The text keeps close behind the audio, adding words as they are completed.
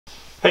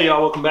Hey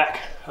y'all, welcome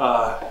back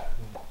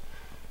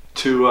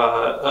to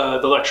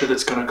the lecture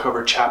that's going to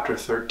cover chapter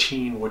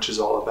 13, which is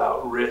all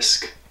about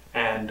risk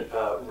and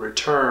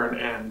return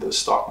and the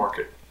stock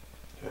market.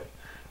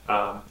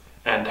 Okay?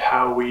 And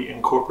how we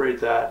incorporate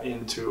that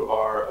into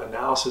our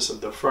analysis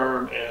of the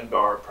firm and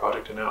our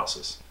project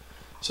analysis.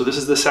 So this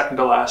is the second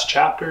to last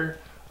chapter,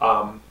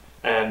 so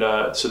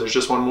there's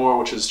just one more,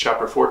 which is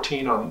chapter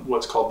 14 on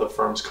what's called the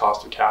firm's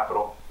cost of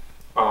capital.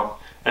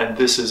 And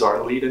this is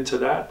our lead into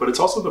that, but it's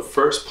also the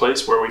first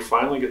place where we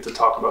finally get to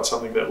talk about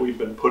something that we've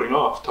been putting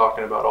off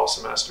talking about all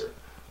semester,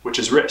 which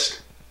is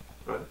risk.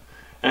 Right?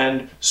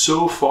 And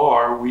so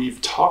far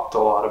we've talked a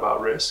lot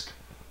about risk,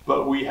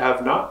 but we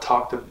have not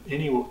talked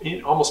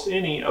almost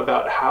any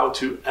about how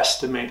to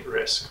estimate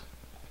risk,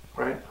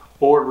 right?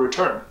 Or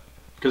return.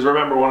 Because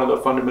remember, one of the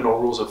fundamental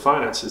rules of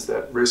finance is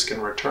that risk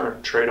and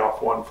return trade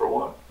off one for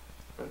one.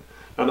 Right?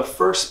 Now, the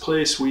first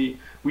place we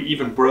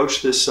even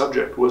broached this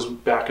subject was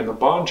back in the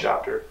bond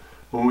chapter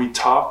when we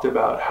talked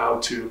about how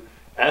to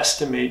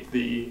estimate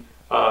the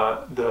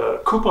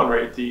coupon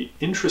rate, the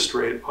interest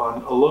rate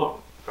on a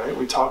loan. Right?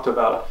 We talked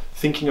about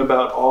thinking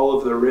about all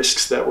of the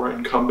risks that were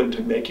incumbent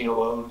in making a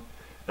loan,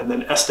 and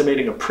then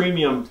estimating a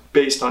premium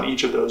based on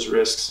each of those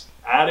risks,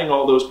 adding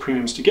all those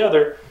premiums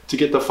together to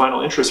get the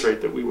final interest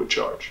rate that we would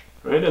charge.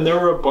 Right? And there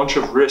were a bunch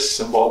of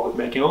risks involved with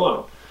making a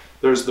loan.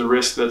 There's the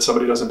risk that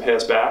somebody doesn't pay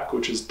us back,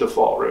 which is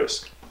default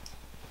risk.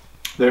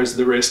 There's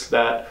the risk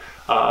that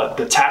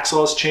the tax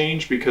laws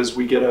change because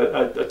we get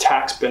a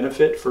tax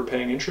benefit for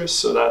paying interest,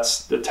 so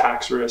that's the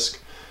tax risk.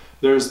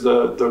 There's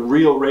the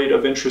real rate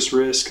of interest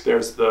risk,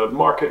 there's the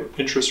market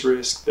interest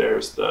risk,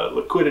 there's the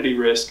liquidity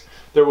risk.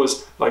 There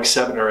was like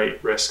 7 or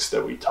 8 risks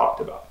that we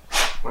talked about,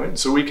 right?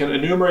 So we can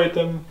enumerate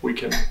them, we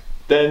can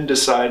then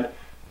decide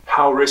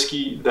how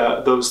risky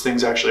those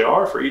things actually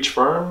are for each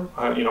firm.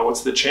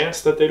 What's the chance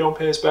that they don't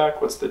pay us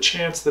back? What's the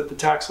chance that the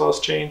tax laws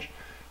change?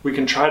 We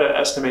can try to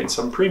estimate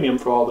some premium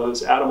for all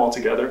those, add them all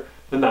together,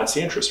 then that's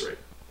the interest rate,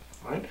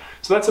 right?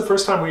 So that's the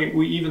first time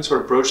we even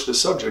sort of broached the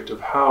subject of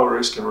how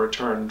risk and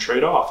return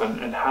trade off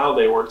and how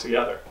they work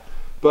together.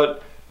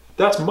 But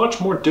that's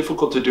much more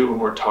difficult to do when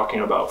we're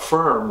talking about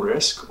firm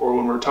risk or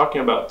when we're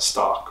talking about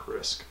stock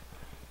risk.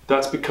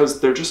 That's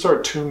because there just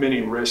are too many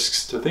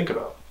risks to think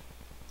about,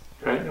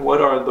 right? And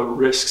what are the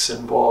risks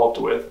involved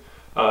with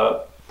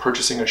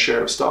purchasing a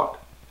share of stock?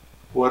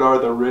 What are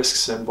the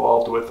risks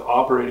involved with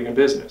operating a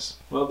business?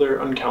 Well, they're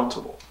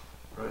uncountable,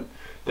 right?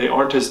 They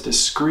aren't as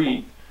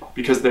discrete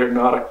because they're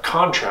not a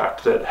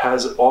contract that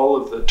has all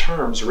of the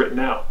terms written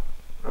out,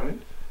 right?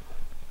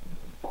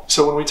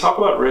 So when we talk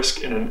about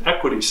risk in an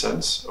equity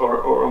sense,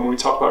 or when we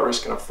talk about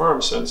risk in a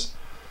firm sense,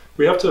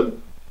 we have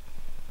to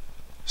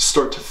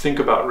start to think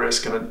about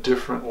risk in a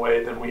different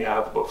way than we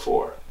have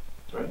before,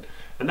 right?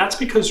 And that's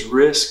because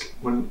risk,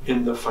 when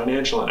in the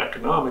financial and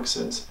economic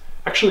sense,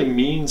 actually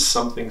means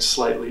something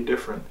slightly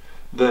different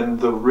than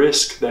the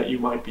risk that you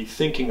might be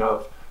thinking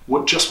of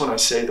just when I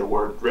say the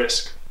word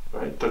risk,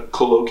 right? The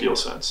colloquial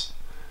sense.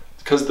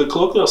 Because the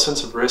colloquial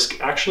sense of risk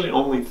actually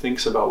only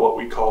thinks about what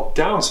we call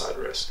downside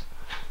risk,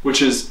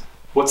 which is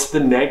what's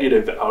the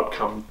negative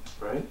outcome,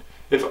 right?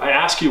 If I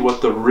ask you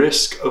what the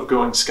risk of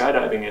going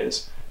skydiving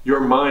is, your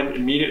mind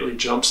immediately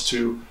jumps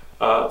to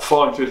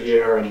falling through the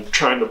air and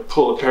trying to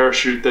pull a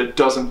parachute that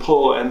doesn't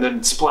pull and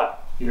then splat.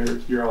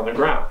 You're on the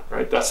ground,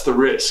 right? That's the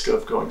risk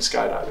of going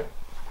skydiving.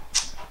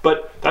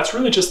 But that's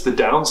really just the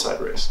downside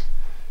risk.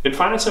 In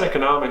finance and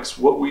economics,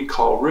 what we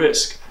call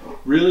risk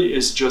really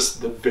is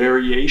just the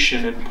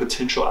variation in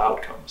potential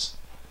outcomes.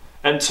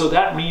 And so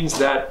that means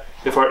that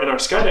in our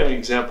skydiving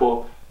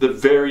example, the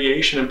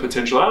variation in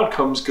potential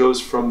outcomes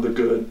goes from the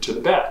good to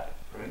the bad,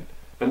 right?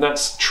 And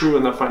that's true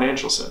in the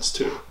financial sense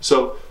too.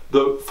 So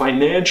the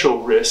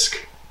financial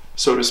risk,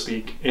 so to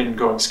speak, in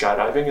going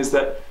skydiving is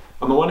that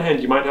on the one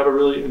hand, you might have a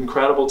really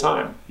incredible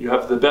time. You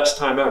have the best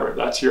time ever.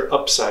 That's your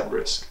upside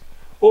risk.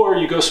 Or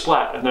you go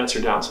splat, and that's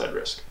your downside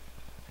risk.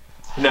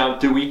 Now,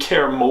 do we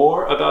care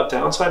more about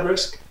downside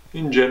risk?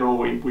 In general,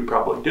 we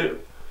probably do.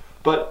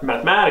 But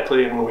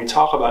mathematically, and when we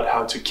talk about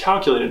how to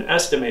calculate and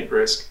estimate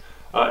risk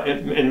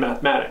in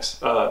mathematics,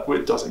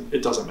 it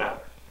doesn't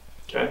matter.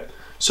 Okay?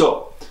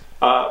 So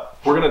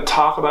we're going to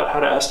talk about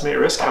how to estimate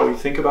risk, how we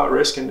think about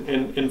risk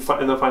in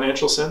the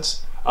financial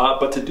sense.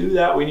 But to do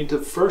that, we need to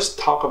first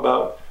talk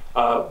about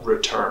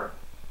return,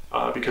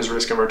 because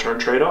risk and return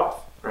trade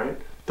off, right?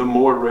 The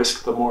more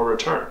risk, the more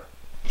return.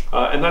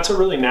 And that's a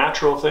really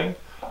natural thing,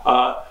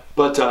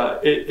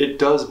 but it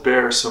does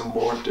bear some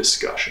more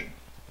discussion.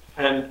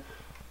 And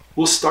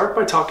we'll start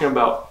by talking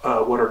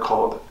about what are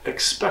called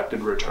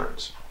expected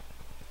returns.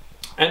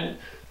 And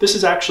this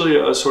is actually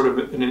a sort of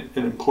an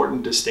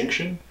important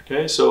distinction,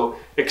 okay? So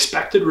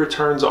expected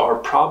returns are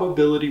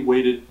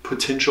probability-weighted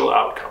potential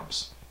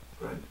outcomes,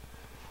 right?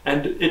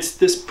 And it's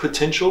this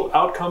potential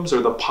outcomes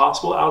or the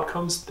possible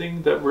outcomes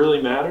thing that really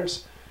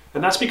matters.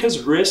 And that's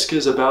because risk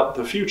is about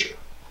the future.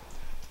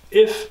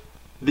 If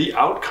the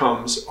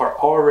outcomes are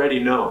already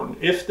known,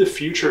 if the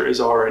future is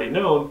already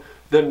known,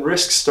 then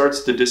risk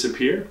starts to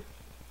disappear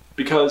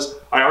because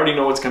I already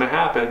know what's going to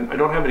happen. I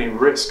don't have any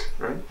risk,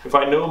 right? If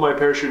I know my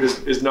parachute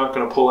is not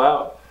going to pull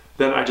out,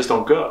 then I just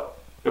don't go.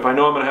 If I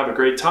know I'm going to have a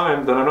great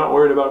time, then I'm not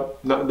worried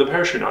about the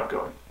parachute not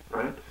going,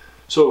 right?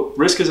 So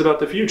risk is about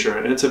the future,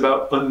 and it's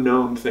about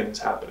unknown things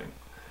happening.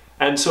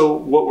 And so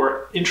what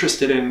we're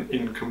interested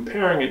in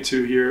comparing it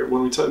to here,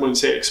 when we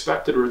say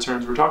expected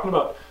returns, we're talking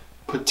about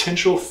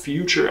potential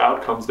future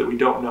outcomes that we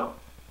don't know,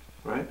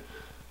 right?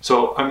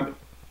 So I'm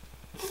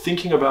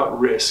thinking about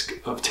risk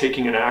of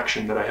taking an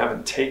action that I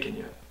haven't taken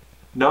yet.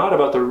 Not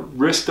about the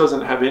risk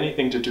doesn't have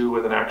anything to do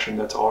with an action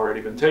that's already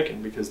been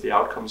taken, because the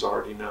outcome's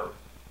already known.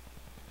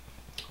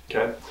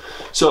 Okay?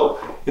 So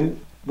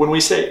when we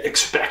say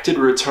expected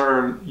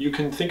return, you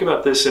can think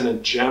about this in a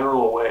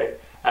general way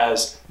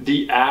as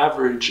the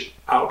average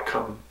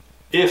outcome.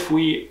 If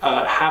we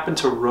happen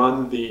to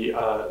run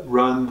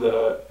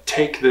the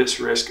take this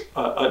risk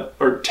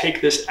or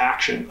take this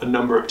action a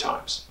number of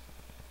times.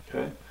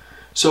 Okay?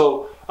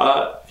 So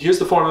here's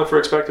the formula for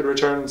expected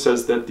return. It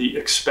says that the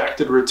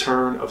expected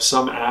return of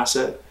some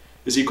asset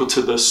is equal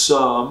to the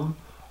sum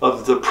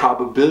of the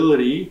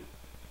probability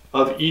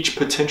of each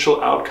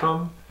potential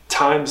outcome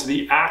times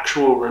the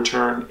actual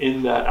return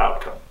in that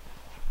outcome,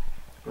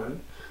 right?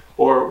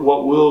 Or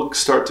what we'll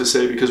start to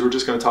say, because we're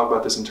just going to talk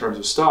about this in terms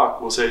of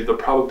stock, we'll say the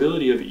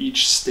probability of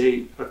each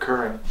state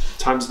occurring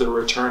times the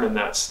return in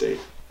that state,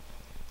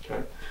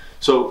 okay?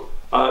 So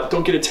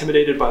don't get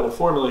intimidated by the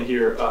formula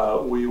here.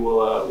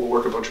 We'll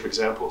work a bunch of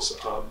examples.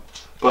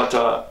 But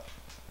a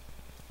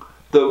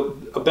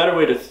better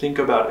way to think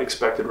about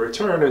expected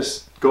return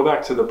is go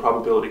back to the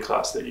probability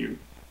class that you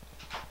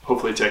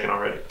hopefully taken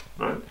already,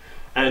 right?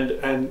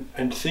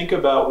 And think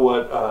about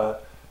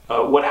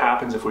what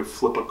happens if we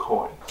flip a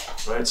coin,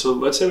 right? So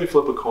let's say we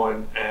flip a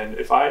coin, and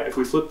if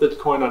we flip the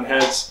coin on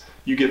heads,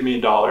 you give me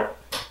 $1.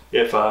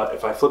 If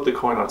I flip the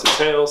coin onto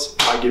tails,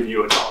 I give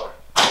you $1,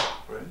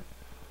 right?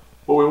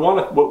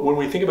 When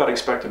we think about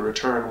expected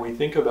return, we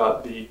think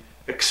about the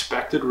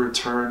expected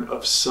return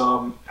of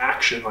some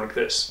action like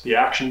this, the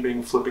action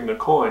being flipping the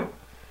coin,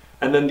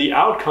 and then the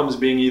outcomes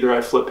being either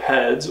I flip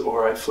heads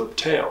or I flip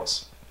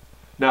tails.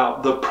 Now,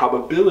 the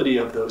probability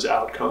of those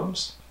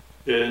outcomes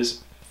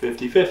is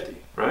 50-50,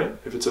 right?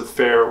 If it's a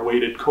fair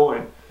weighted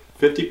coin,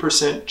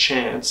 50%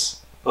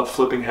 chance of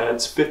flipping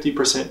heads,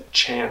 50%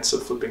 chance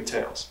of flipping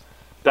tails.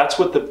 That's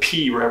what the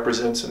P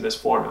represents in this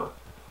formula.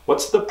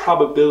 What's the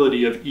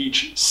probability of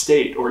each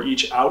state or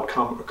each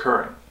outcome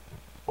occurring?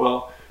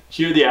 Well,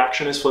 here the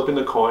action is flipping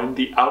the coin,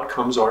 the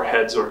outcomes are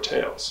heads or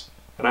tails,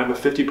 and I have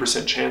a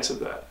 50% chance of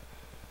that.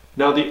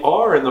 Now the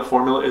R in the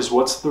formula is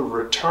what's the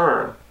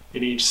return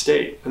in each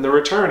state, and the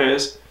return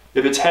is,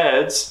 if it's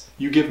heads,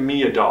 you give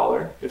me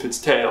 $1. If it's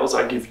tails,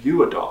 I give you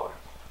 $1,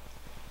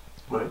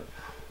 right?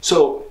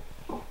 So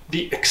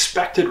the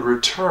expected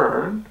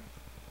return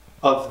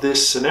of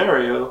this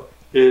scenario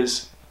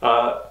is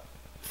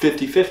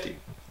 50-50.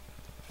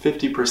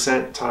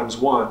 50% times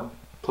 1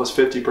 plus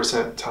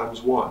 50%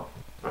 times 1,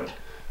 right?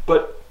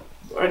 But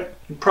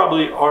you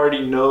probably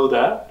already know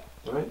that,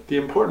 right? The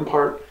important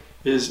part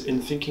is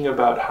in thinking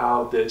about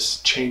how this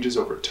changes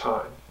over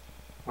time,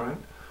 right?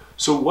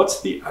 So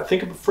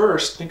think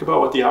about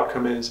what the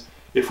outcome is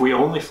if we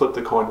only flip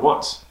the coin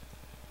once.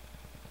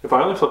 If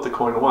I only flip the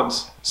coin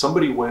once,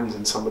 somebody wins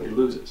and somebody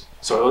loses.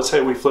 So let's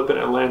say we flip it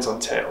and it lands on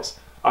tails.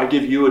 I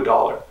give you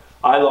 $1.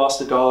 I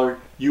lost $1,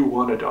 you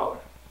won $1.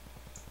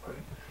 Right?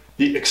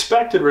 The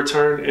expected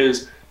return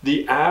is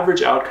the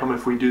average outcome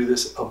if we do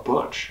this a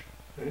bunch.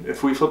 Right?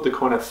 If we flip the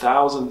coin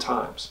 1,000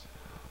 times,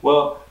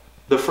 well,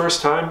 the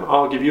first time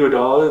I'll give you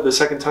 $1, the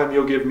second time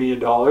you'll give me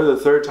 $1, the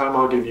third time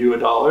I'll give you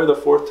 $1, the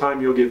fourth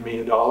time you'll give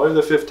me $1,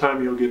 the fifth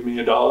time you'll give me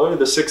 $1,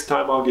 the sixth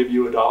time I'll give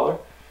you $1.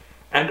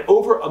 And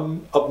over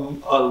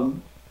a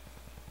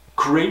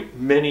great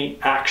many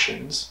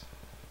actions,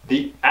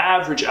 the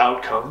average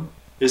outcome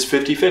is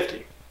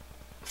 50-50.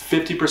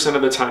 50%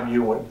 of the time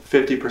you win,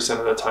 50%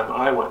 of the time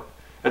I win.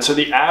 And so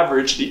the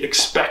average, the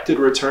expected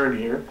return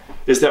here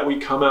is that we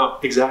come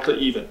out exactly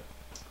even,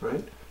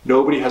 right?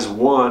 Nobody has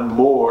won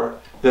more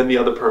than the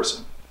other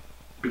person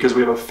because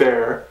we have a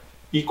fair,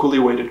 equally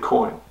weighted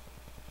coin.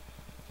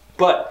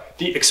 But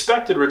the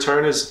expected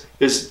return is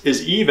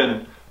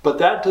even, but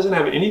that doesn't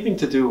have anything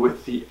to do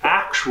with the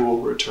actual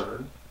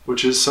return,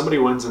 which is somebody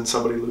wins and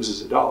somebody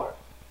loses $1,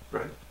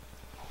 right?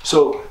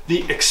 So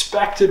the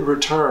expected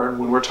return,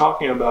 when we're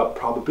talking about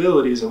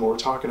probabilities and when we're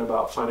talking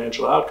about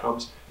financial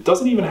outcomes, it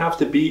doesn't even have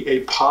to be a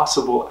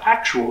possible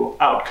actual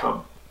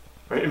outcome,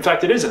 right? In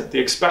fact, it isn't. The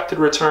expected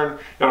return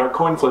on our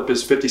coin flip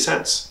is 50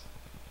 cents,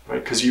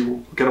 right? Because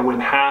you're going to win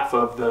half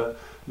of the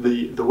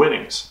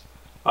winnings.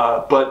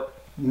 But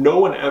no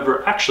one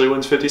ever actually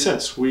wins 50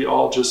 cents. We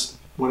all just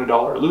win $1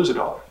 or lose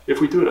 $1.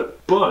 If we do it a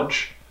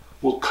bunch,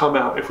 we'll come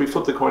out. If we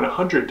flip the coin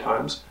 100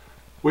 times,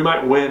 we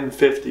might win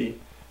 50.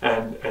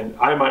 And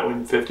I might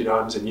win 50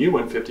 times and you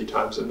win 50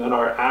 times, and then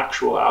our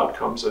actual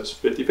outcomes is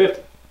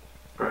 50-50,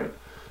 right?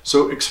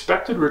 So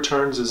expected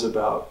returns is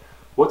about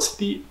what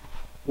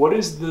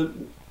is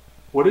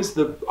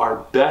our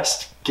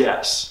best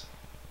guess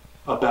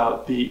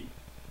about the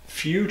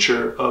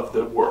future of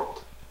the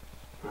world,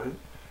 right?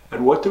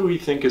 And what do we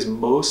think is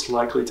most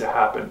likely to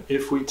happen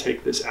if we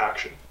take this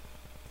action?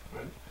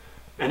 Right?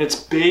 And it's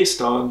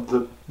based on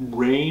the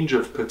range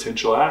of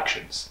potential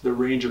actions, the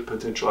range of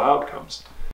potential outcomes.